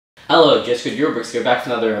Hello, Jessica Durbrooks here, back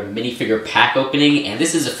for another minifigure pack opening, and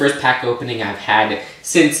this is the first pack opening I've had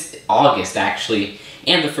since August, actually,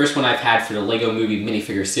 and the first one I've had for the LEGO Movie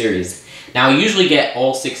Minifigure Series. Now, I usually get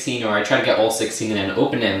all 16, or I try to get all 16 and then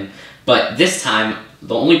open them, but this time,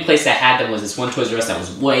 the only place I had them was this one Toys R Us that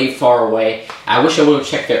was way far away. I wish I would have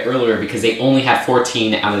checked it earlier because they only had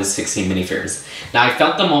 14 out of the 16 minifigures. Now, I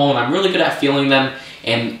felt them all, and I'm really good at feeling them,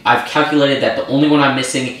 and I've calculated that the only one I'm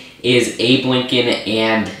missing is Abe Lincoln,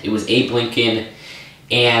 and it was Abe Lincoln,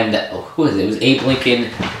 and who is it? It was Abe Lincoln,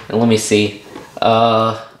 and let me see.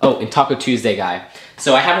 And Taco Tuesday guy.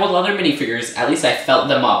 So I have all the other minifigures. At least I felt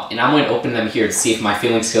them up, and I'm going to open them here to see if my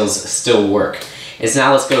feeling skills still work. So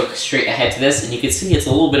now let's go straight ahead to this, and you can see it's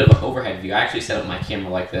a little bit of an overhead view. I actually set up my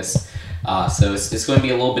camera like this, so it's going to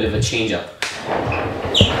be a little bit of a change up.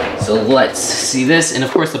 So let's see this, and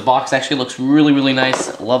of course the box actually looks really, really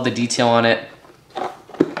nice. Love the detail on it.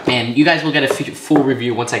 And you guys will get a full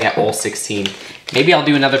review once I get all 16. Maybe I'll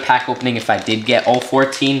do another pack opening if I did get all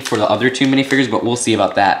 14 for the other two minifigures, but we'll see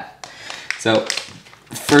about that. So,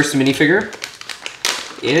 the first minifigure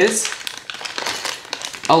is...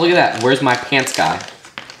 Oh, look at that. Where's my pants guy?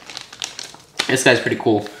 This guy's pretty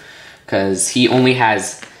cool, because he only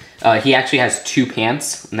has... he actually has two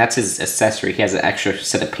pants, and that's his accessory. He has an extra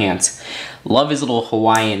set of pants. Love his little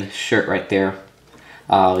Hawaiian shirt right there.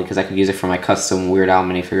 Because I could use it for my custom Weird Al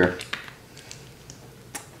minifigure.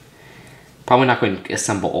 Probably not going to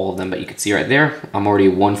assemble all of them, but you can see right there, I'm already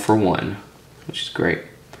 1 for 1, which is great.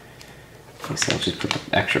 Okay, so I'll just put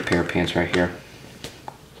the extra pair of pants right here.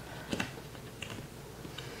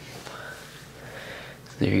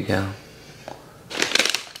 So there you go.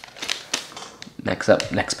 Next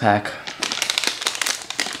pack.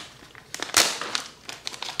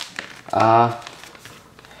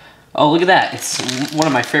 Oh, look at that. It's one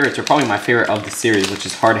of my favorites, or probably my favorite of the series, which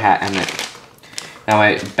is Hard Hat Emmett. Now,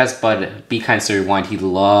 my best bud, Be Kind So Rewind, he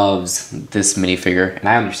loves this minifigure, and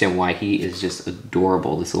I understand why. He is just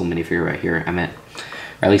adorable, this little minifigure right here, Emmett.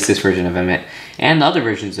 Or at least this version of Emmett. And the other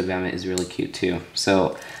versions of Emmett is really cute, too.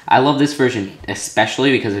 So, I love this version,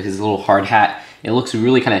 especially because of his little hard hat. It looks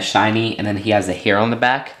really kind of shiny, and then he has the hair on the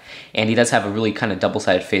back. And he does have a really kind of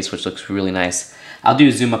double-sided face, which looks really nice. I'll do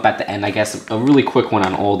a zoom up at the end, I guess, a really quick one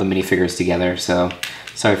on all the minifigures together, so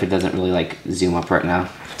sorry if it doesn't really, like, zoom up right now.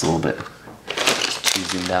 It's a little bit too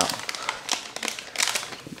zoomed out.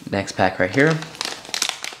 Next pack right here.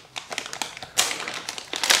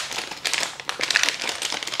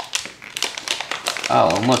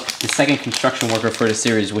 Oh, and look, the second construction worker for the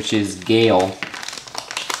series, which is Gail.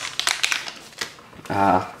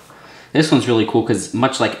 This one's really cool because,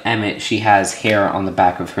 much like Emmett, she has hair on the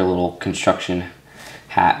back of her little construction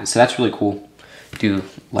hat. So that's really cool. Do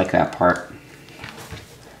like that part.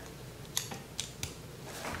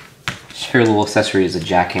 Her little accessory is a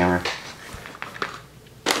jackhammer.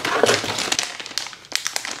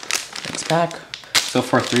 Next pack. So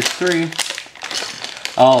far through 3.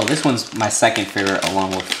 Oh, this one's my second favorite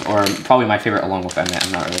along with, or probably my favorite along with Emmett,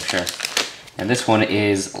 I'm not really sure. And this one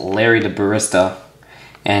is Larry the Barista.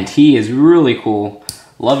 And he is really cool.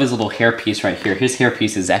 Love his little hairpiece right here. His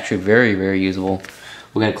hairpiece is actually very, very usable.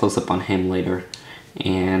 We'll get a close-up on him later.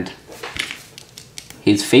 And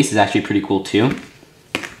his face is actually pretty cool too.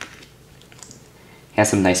 He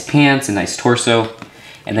has some nice pants, a nice torso.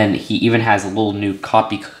 And then he even has a little new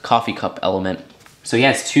coffee cup element. So he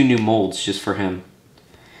has 2 new molds just for him.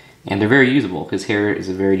 And they're very usable. His hair is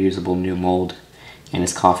a very usable new mold. And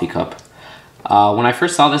his coffee cup. When I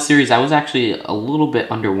first saw this series, I was actually a little bit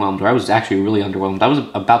underwhelmed, or I was actually really underwhelmed. I was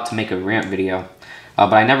about to make a rant video,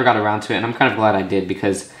 but I never got around to it, and I'm kind of glad I did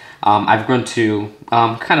because I've grown to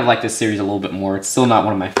kind of like this series a little bit more. It's still not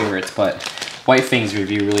one of my favorites, but White Fang's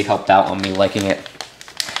review really helped out on me liking it.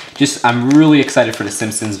 I'm really excited for the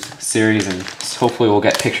Simpsons series, and hopefully we'll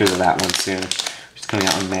get pictures of that one soon, which is coming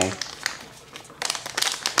out in May.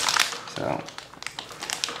 So...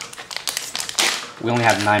 we only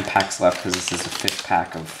have 9 packs left because this is the 5th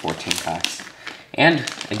pack of 14 packs. And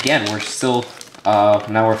again, we're still,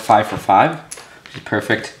 now we're 5 for 5, which is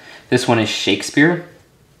perfect. This one is Shakespeare,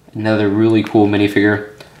 another really cool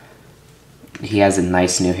minifigure. He has a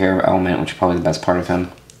nice new hair element, which is probably the best part of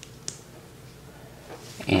him.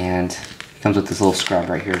 And he comes with this little scrub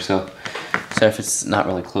right here, so sorry if it's not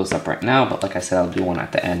really close up right now, but like I said, I'll do one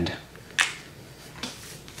at the end.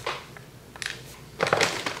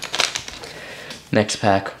 Next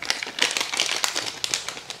pack.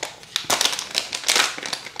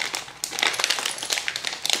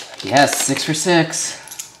 Yes, 6 for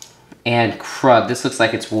 6. And crud, this looks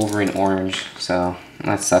like it's Wolverine orange, so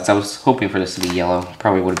that sucks. I was hoping for this to be yellow.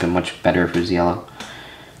 Probably would have been much better if it was yellow.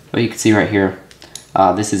 But you can see right here,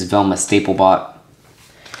 This is Velma Staplebot.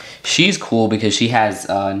 She's cool because she has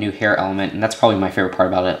a new hair element, and that's probably my favorite part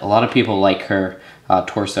about it. A lot of people like her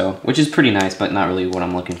torso, which is pretty nice, but not really what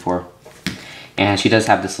I'm looking for. And she does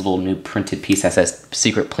have this little new printed piece that says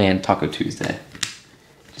Secret Plan Taco Tuesday.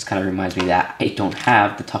 Just kind of reminds me that I don't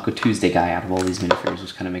have the Taco Tuesday guy out of all these minifigures,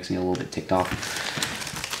 which kind of makes me a little bit ticked off.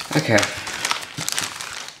 Okay.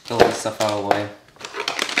 Get all this stuff out of the way.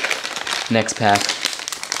 Next pack.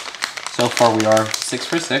 So far we are 6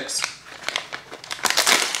 for 6.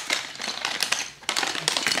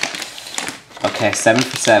 Okay, 7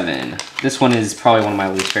 for 7. This one is probably one of my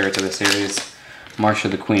least favorites of the series. Marsha,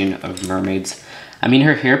 the Queen of Mermaids. I mean,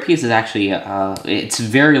 her hairpiece is actually, it's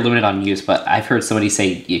very limited on use, but I've heard somebody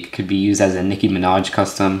say it could be used as a Nicki Minaj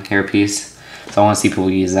custom hairpiece. So I want to see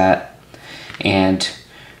people use that. And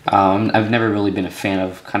I've never really been a fan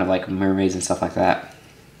of kind of like mermaids and stuff like that.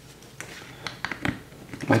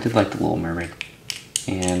 I did like the Little Mermaid.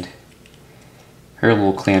 And her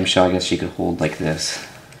little clamshell, I guess she could hold like this.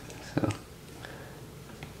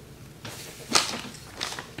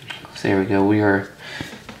 So there we go. We are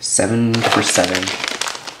 7 for 7.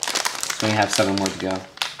 So we have 7 more to go. I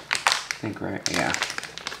think, right? Yeah.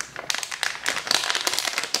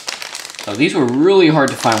 So these were really hard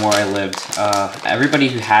to find where I lived. Everybody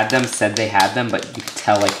who had them said they had them, but you could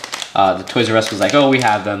tell like the Toys R Us was like, oh, we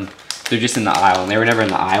have them. They're just in the aisle, and they were never in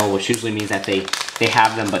the aisle, which usually means that they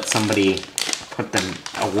have them, but somebody put them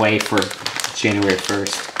away for January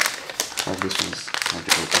 1st. Oh, this one's hard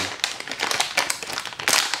to open.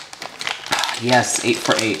 Yes, 8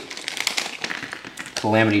 for 8.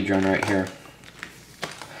 Calamity Drone right here.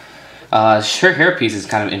 Her hairpiece is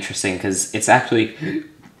kind of interesting because it's actually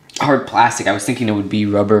hard plastic. I was thinking it would be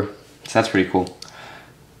rubber, so that's pretty cool.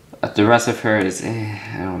 But the rest of her is,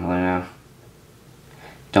 I don't really know.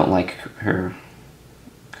 Don't like her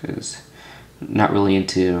because I'm not really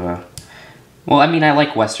into. Well, I mean, I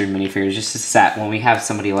like Western minifigures. Just as that when we have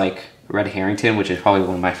somebody like Red Harrington, which is probably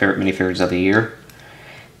one of my favorite minifigures of the year.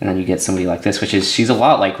 And then you get somebody like this, which is, she's a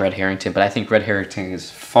lot like Red Harrington, but I think Red Harrington is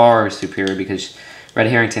far superior because Red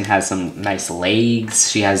Harrington has some nice legs.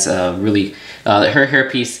 She has a really, her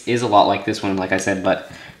hairpiece is a lot like this one, like I said,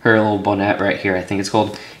 but her little bonnet right here, I think it's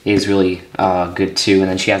called, is really good too. And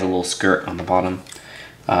then she has a little skirt on the bottom,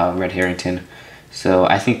 Red Harrington. So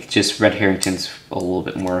I think just Red Harrington's a little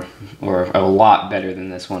bit more, or a lot better than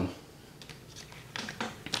this one.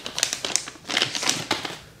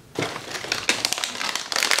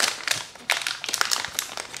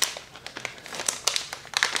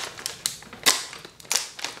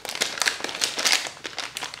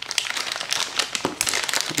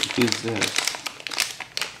 Who's this?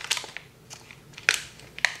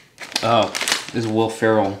 Oh, this is Will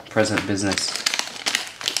Ferrell, Present Business.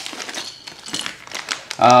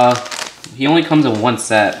 He only comes in one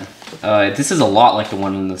set. This is a lot like the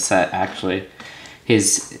one in the set, actually.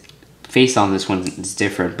 His face on this one is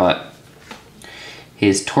different, but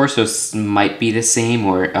his torso might be the same,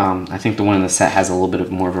 or I think the one in the set has a little bit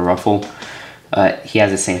of more of a ruffle. He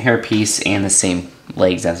has the same hairpiece and the same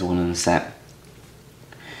legs as the one in the set.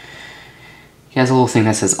 He has a little thing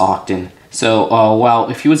that says Octon. So, while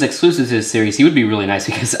if he was exclusive to this series, he would be really nice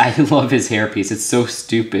because I love his hairpiece. It's so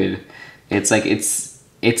stupid. It's like, it's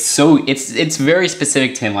very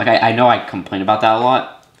specific to him. Like, I know I complain about that a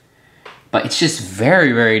lot, but it's just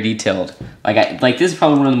very, very detailed. Like, this is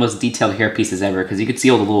probably one of the most detailed hairpieces ever because you could see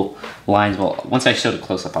all the little lines. Well, once I show the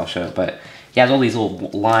close-up, I'll show it, but he has all these little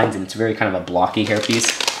lines, and it's very kind of a blocky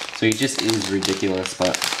hairpiece. So he just is ridiculous,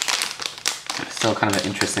 but still kind of an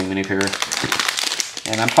interesting minifigure.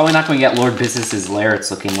 And I'm probably not going to get Lord Business's lair, it's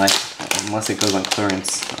looking like, unless it goes on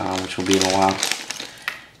clearance, which will be in a while.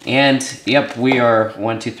 And, yep, we are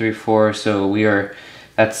 1, 2, 3, 4, so we are,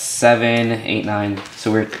 that's 7, 8, 9,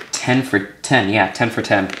 so we're 10 for 10, yeah, 10 for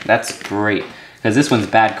 10. That's great, because this one's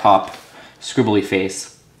Bad Cop, Scribbly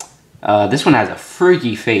Face. This one has a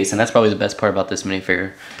freaky face, and that's probably the best part about this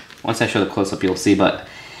minifigure. Once I show the close-up, you'll see, but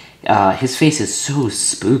his face is so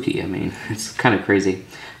spooky. I mean, it's kind of crazy.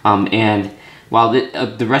 And while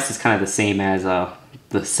the rest is kind of the same as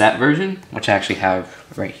the set version, which I actually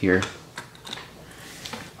have right here.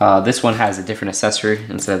 This one has a different accessory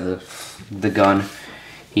instead of the gun.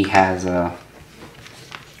 He has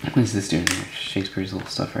what is this doing here? Shakespeare's little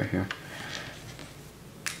stuff right here.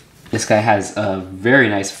 This guy has a very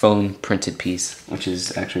nice foam printed piece, which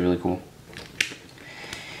is actually really cool.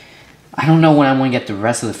 I don't know when I'm going to get the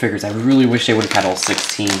rest of the figures. I really wish they would have had all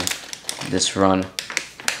 16 this run.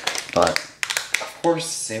 But, of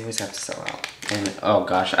course, they always have to sell out. And, oh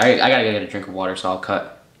gosh, I gotta get a drink of water, so I'll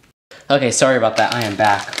cut. Okay, sorry about that. I am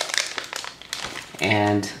back.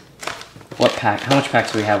 And what pack? How much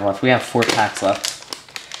packs do we have left? We have 4 packs left.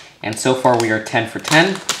 And so far we are 10 for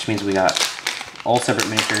 10, which means we got all separate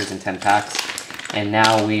minifigures in 10 packs. And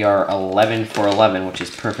now we are 11 for 11, which is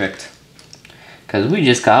perfect. Because we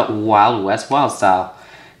just got Wild West Wild Style.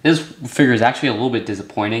 This figure is actually a little bit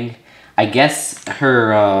disappointing. I guess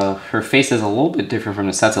her face is a little bit different from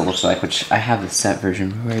the sets, it looks like, which I have the set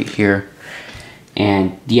version right here.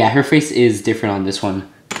 And yeah, her face is different on this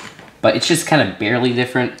one, but it's just kind of barely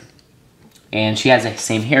different. And she has the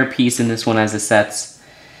same hairpiece in this one as the sets.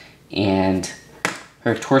 And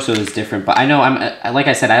her torso is different, but I know like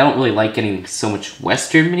I said, I don't really like getting so much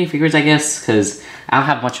Western minifigures, I guess, because I don't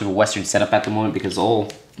have much of a Western setup at the moment, because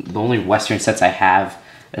the only Western sets I have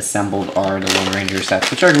assembled are the Lone Ranger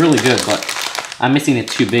sets, which are really good, but I'm missing the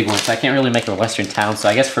 2 big ones, so I can't really make a Western town. So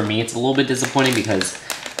I guess for me it's a little bit disappointing because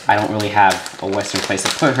I don't really have a Western place to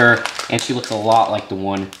put her, and she looks a lot like the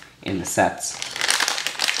one in the sets.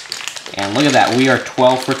 And look at that, we are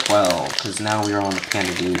 12 for 12, because now we are on the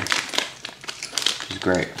Panda Dude. Which is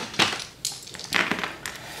great.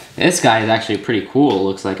 This guy is actually pretty cool, it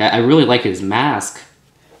looks like. I really like his mask,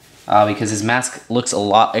 because his mask looks a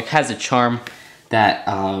lot, it has a charm that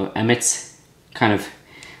Emmett's kind of,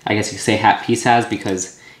 I guess you could say, hat piece has,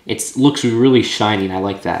 because it looks really shiny, and I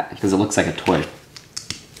like that, because it looks like a toy.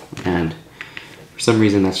 And for some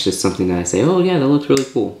reason, that's just something that I say, oh yeah, that looks really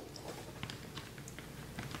cool.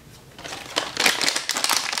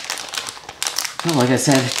 Well, like I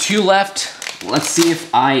said, 2 left. Let's see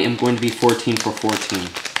if I am going to be 14 for 14.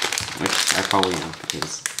 Which I probably am,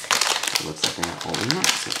 because it looks like I got all the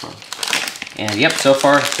nuts so far. And yep, so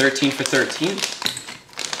far 13 for 13.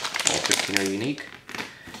 All 15 are unique.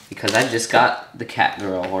 Because I just got the cat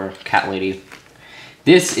girl, or cat lady.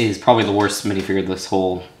 This is probably the worst minifigure of this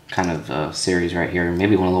whole kind of series right here.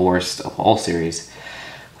 Maybe one of the worst of all series.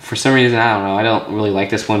 For some reason, I don't know, I don't really like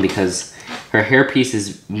this one because her hairpiece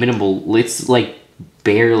is minimal. It's like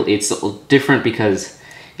barely, it's different because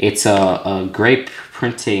it's a gray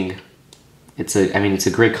printing. It's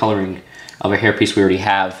a gray coloring of a hairpiece we already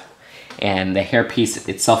have. And the hairpiece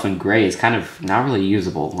itself in gray is kind of not really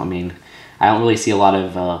usable. I mean, I don't really see a lot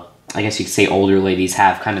of, I guess you could say older ladies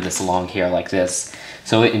have kind of this long hair like this.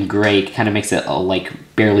 So it in gray kind of makes it like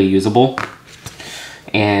barely usable.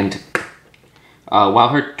 And while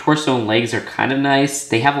her torso and legs are kind of nice,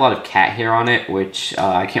 they have a lot of cat hair on it, which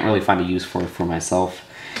I can't really find a use for myself.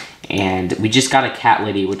 And we just got a cat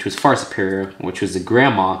lady, which was far superior, which was a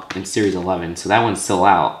grandma in Series 11. So that one's still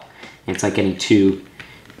out. And it's like getting 2,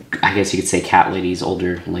 I guess you could say, cat ladies,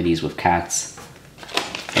 older ladies with cats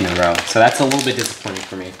in a row. So that's a little bit disappointing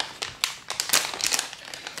for me.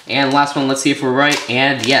 And last one, let's see if we're right.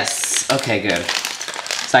 And yes, okay, good.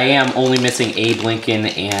 So I am only missing Abe Lincoln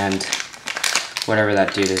and whatever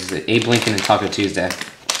that dude is. Abe Lincoln and Taco Tuesday.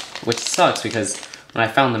 Which sucks because when I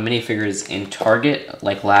found the minifigures in Target,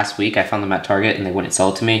 like last week, I found them at Target and they wouldn't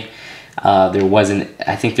sell it to me. There wasn't,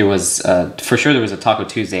 I think there was, for sure there was a Taco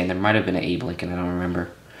Tuesday and there might have been an Abe Lincoln, I don't remember.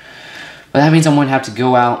 But that means I'm going to have to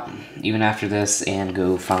go out, even after this, and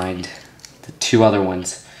go find the 2 other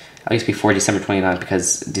ones. At least before December 29th,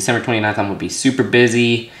 because December 29th I'm going to be super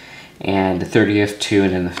busy, and the 30th too,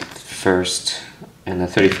 and then the 1st, and the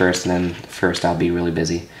 31st, and then the 1st I'll be really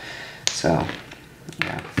busy. So,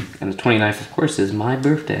 yeah. And the 29th, of course, is my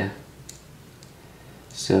birthday.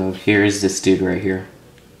 So here's this dude right here,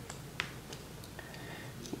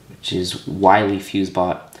 which is Wily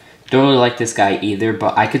Fusebot. Don't really like this guy either,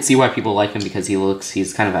 but I could see why people like him because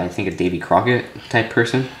he's kind of, I think, a Davy Crockett type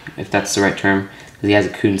person, if that's the right term. He has a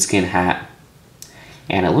coonskin hat,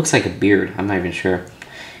 and it looks like a beard, I'm not even sure,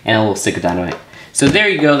 and a little stick of dynamite. So there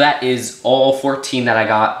you go, that is all 14 that I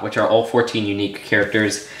got, which are all 14 unique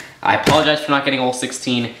characters. I apologize for not getting all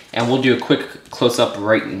 16, and we'll do a quick close-up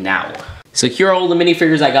right now. So here are all the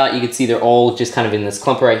minifigures I got. You can see they're all just kind of in this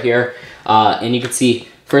clump right here, and you can see,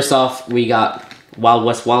 first off, we got Wild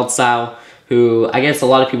West Wild Style, who I guess a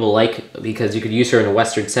lot of people like because you could use her in a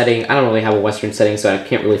Western setting. I don't really have a Western setting, so I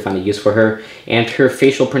can't really find a use for her. And her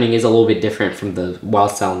facial printing is a little bit different from the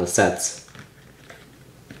Wild Style in the sets.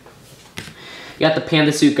 You got the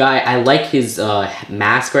panda suit guy. I like his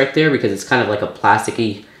mask right there because it's kind of like a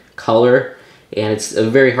plasticky color. And it's a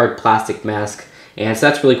very hard plastic mask. And so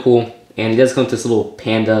that's really cool. And he does come with this little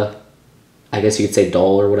panda, I guess you could say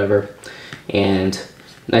doll or whatever. And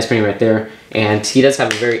nice printing right there. And he does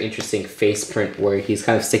have a very interesting face print where he's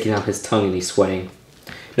kind of sticking out his tongue and he's sweating.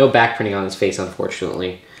 No back printing on his face,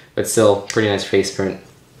 unfortunately, but still pretty nice face print.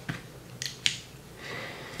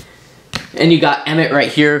 And you got Emmett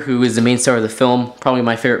right here, who is the main star of the film, probably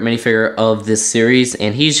my favorite minifigure of this series,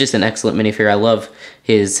 and he's just an excellent minifigure. I love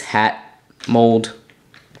his hat mold.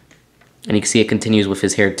 And you can see it continues with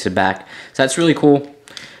his hair to the back. So that's really cool.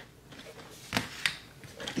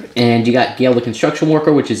 And you got Gail the construction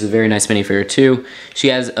worker, which is a very nice minifigure too. She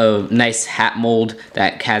has a nice hat mold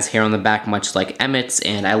that has hair on the back, much like Emmett's.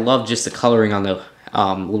 And I love just the coloring on the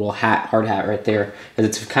little hat, hard hat right there, because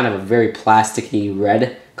it's kind of a very plasticky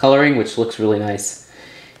red coloring, which looks really nice.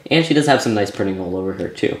 And she does have some nice printing all over her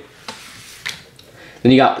too.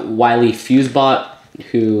 Then you got Wily Fusebot,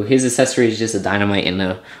 who his accessory is just a dynamite in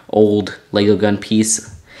an old Lego gun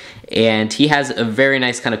piece. And he has a very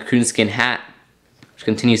nice kind of coonskin hat, which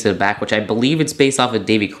continues to the back, which I believe it's based off of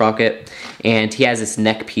Davy Crockett. And he has this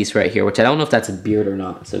neck piece right here, which I don't know if that's a beard or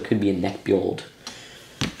not, so it could be a neck beard.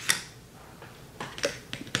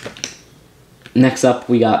 Next up,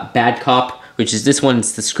 we got Bad Cop, which is this one,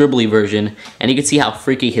 it's the scribbly version. And you can see how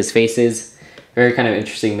freaky his face is. Very kind of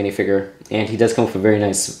interesting minifigure. And he does come with a very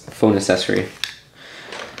nice phone accessory.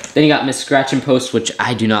 Then you got Miss Scratch and Post, which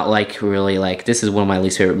I do not really like. This is one of my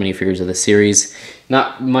least favorite minifigures of the series.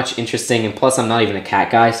 Not much interesting, and plus I'm not even a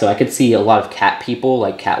cat guy, so I could see a lot of cat people,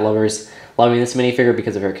 like cat lovers, loving this minifigure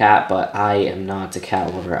because of her cat, but I am not a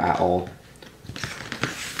cat lover at all.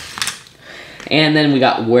 And then we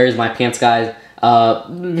got Where's My Pants Guy. I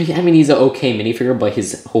mean, he's an okay minifigure, but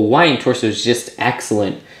his Hawaiian torso is just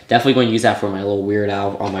excellent. Definitely going to use that for my little Weird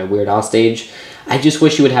Al on my Weird Al stage. I just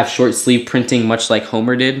wish he would have short sleeve printing, much like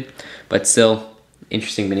Homer did, but still,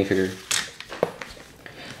 interesting minifigure.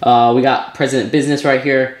 We got President Business right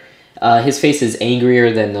here. His face is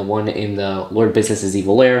angrier than the one in the Lord Business's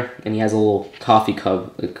Evil Lair, and he has a little coffee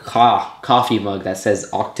mug that says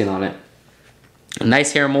Octon on it. A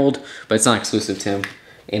nice hair mold, but it's not exclusive to him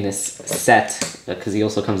in this set, because he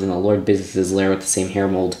also comes in the Lord Business's Lair with the same hair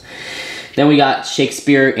mold. Then we got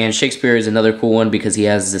Shakespeare, and Shakespeare is another cool one because he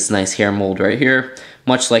has this nice hair mold right here,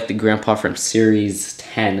 much like the grandpa from Series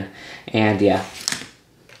 10, and yeah.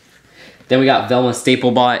 Then we got Velma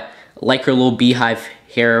Staplebot, like her little beehive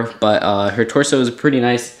hair, but her torso is pretty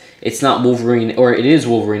nice. It's not Wolverine, or it is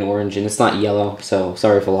Wolverine orange, and it's not yellow, so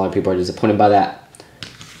sorry if a lot of people are disappointed by that.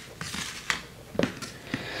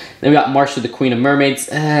 Then we got Marsha, the Queen of Mermaids.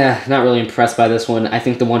 Not really impressed by this one. I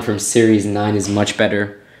think the one from Series 9 is much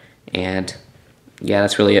better. And yeah,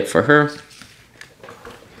 that's really it for her.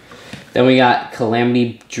 Then we got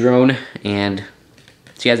Calamity Drone, and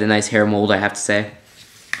she has a nice hair mold, I have to say.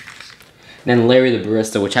 And then Larry the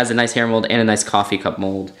Barista, which has a nice hair mold and a nice coffee cup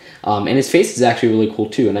mold. And his face is actually really cool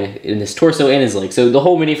too, and in his torso and his legs. So the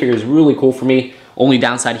whole minifigure is really cool for me. Only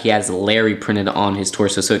downside, he has Larry printed on his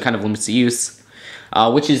torso, so it kind of limits the use.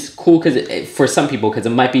 Which is cool for some people, because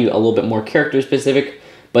it might be a little bit more character specific,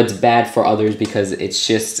 but it's bad for others because it's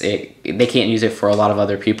just, they can't use it for a lot of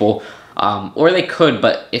other people. Or they could,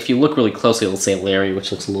 but if you look really closely, it'll say Larry,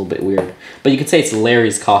 which looks a little bit weird. But you could say it's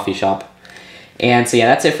Larry's Coffee Shop. And so yeah,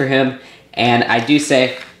 that's it for him. And I do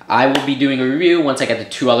say, I will be doing a review once I get the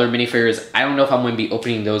 2 other minifigures. I don't know if I'm going to be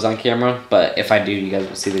opening those on camera, but if I do, you guys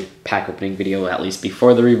will see the pack opening video at least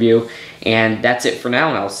before the review. And that's it for now,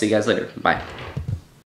 and I'll see you guys later. Bye.